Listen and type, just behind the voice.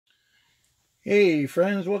Hey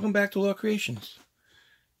friends, welcome back to Law Creations.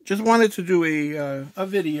 Just wanted to do a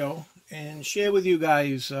video and share with you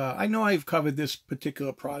guys. I know I've covered this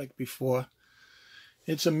particular product before.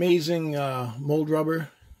 It's amazing mold rubber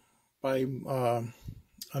by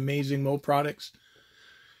Amazing Mold Products,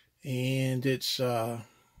 and I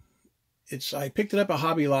picked it up at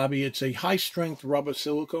Hobby Lobby. It's a high strength rubber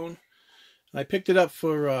silicone. I picked it up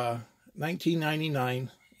for $19.99.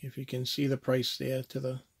 If you can see the price there to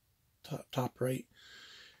the top right.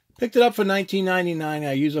 Picked it up for $19.99.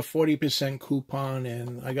 I use a 40% coupon,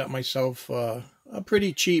 and I got myself a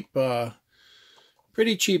pretty cheap mold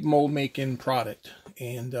making product,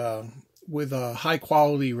 and with high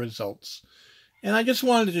quality results. And I just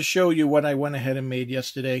wanted to show you what I went ahead and made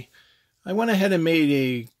yesterday. I went ahead and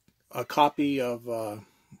made a copy of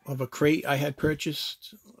a crate I had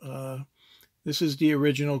purchased. This is the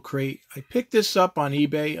original crate. I picked this up on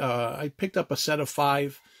eBay. I picked up a set of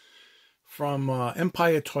 5 from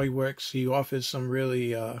Empire Toy Works. He offers some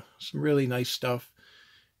really nice stuff,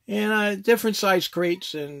 and different size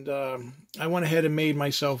crates. And I went ahead and made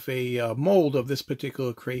myself a mold of this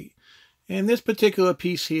particular crate. And this particular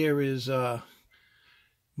piece here is a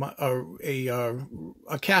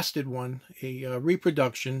casted one, a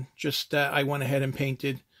reproduction. Just that I went ahead and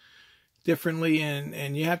painted differently,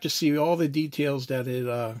 and you have to see all the details that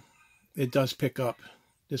it does pick up,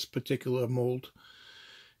 this particular mold.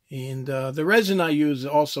 And the resin I use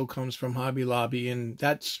also comes from Hobby Lobby, and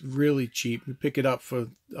that's really cheap. You pick it up for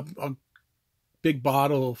a big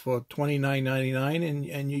bottle for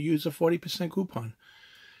 $29.99, and you use a 40% coupon.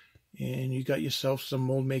 And you got yourself some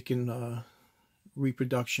mold making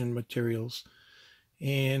reproduction materials.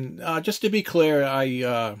 And just to be clear,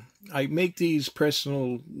 I make these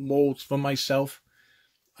personal molds for myself.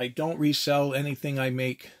 I don't resell anything I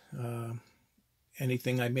make in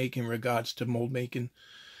regards to mold making.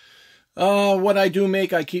 What I do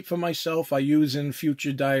make, I keep for myself. I use in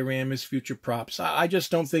future dioramas, future props. I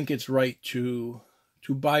just don't think it's right to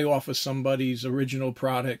buy off of somebody's original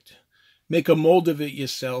product, make a mold of it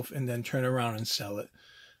yourself, and then turn around and sell it.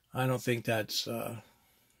 I don't think that's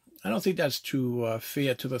too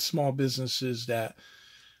fair to the small businesses that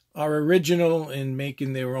are original in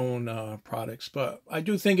making their own products. But I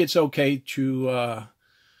do think it's okay to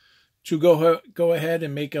go ahead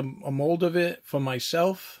and make a mold of it for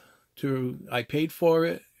myself. I paid for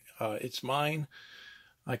it. It's mine.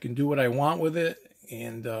 I can do what I want with it,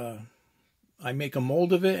 and I make a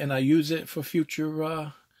mold of it, and I use it for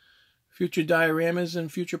future dioramas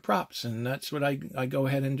and future props. And that's what I go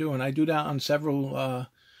ahead and do. And I do that on several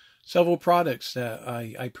products that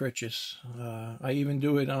I purchase. I even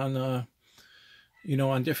do it on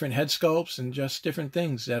on different head sculpts and just different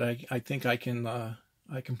things that I think I can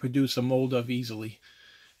produce a mold of easily.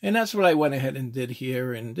 And that's what I went ahead and did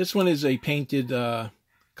here. And this one is a painted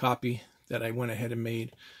copy that I went ahead and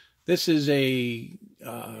made. This is a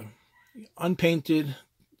unpainted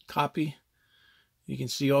copy. You can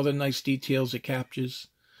see all the nice details it captures.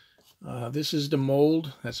 This is the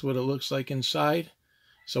mold. That's what it looks like inside.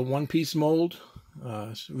 It's a one-piece mold.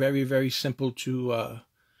 It's very, very simple to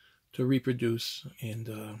reproduce,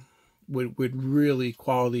 and with really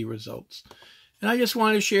quality results. And I just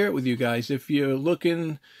want to share it with you guys. If you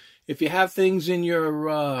have things in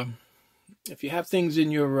your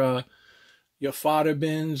fodder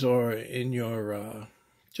bins, or in your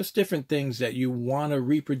just different things that you want to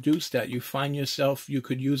reproduce that you find yourself you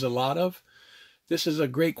could use a lot of, this is a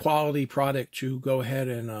great quality product to go ahead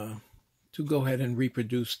and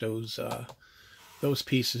reproduce those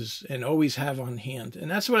pieces, and always have on hand. And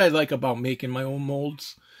that's what I like about making my own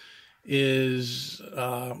molds. Is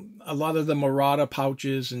a lot of the Marauder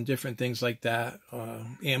pouches and different things like that,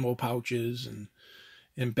 ammo pouches and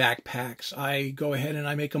backpacks, I go ahead and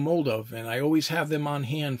I make a mold of, and I always have them on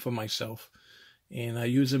hand for myself. And I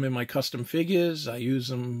use them in my custom figures. I use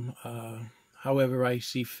them however I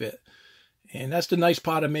see fit. And that's the nice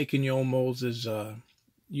part of making your own molds, is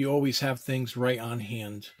you always have things right on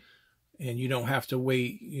hand, and you don't have to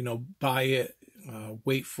wait, buy it,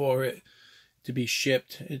 wait for it to be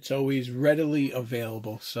shipped. It's always readily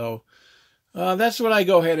available. So that's what I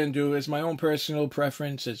go ahead and do. It's my own personal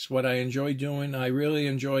preference. It's what I enjoy doing. I really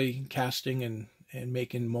enjoy casting and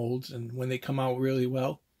making molds, and when they come out really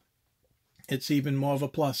well, it's even more of a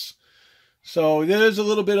plus. So there's a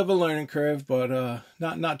little bit of a learning curve, but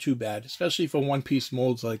not too bad, especially for one-piece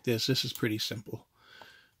molds like this. This is pretty simple,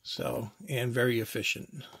 so, and very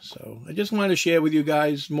efficient. So I just wanted to share with you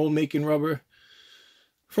guys mold making rubber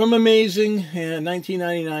from Amazing, and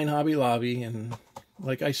 $19.99 Hobby Lobby. And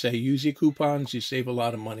like I say, use your coupons, you save a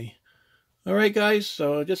lot of money. All right, guys,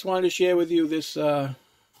 so I just wanted to share with you this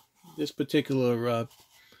this particular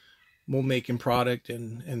mold making product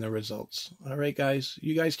and the results. All right, guys.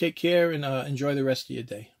 You guys take care and enjoy the rest of your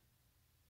day.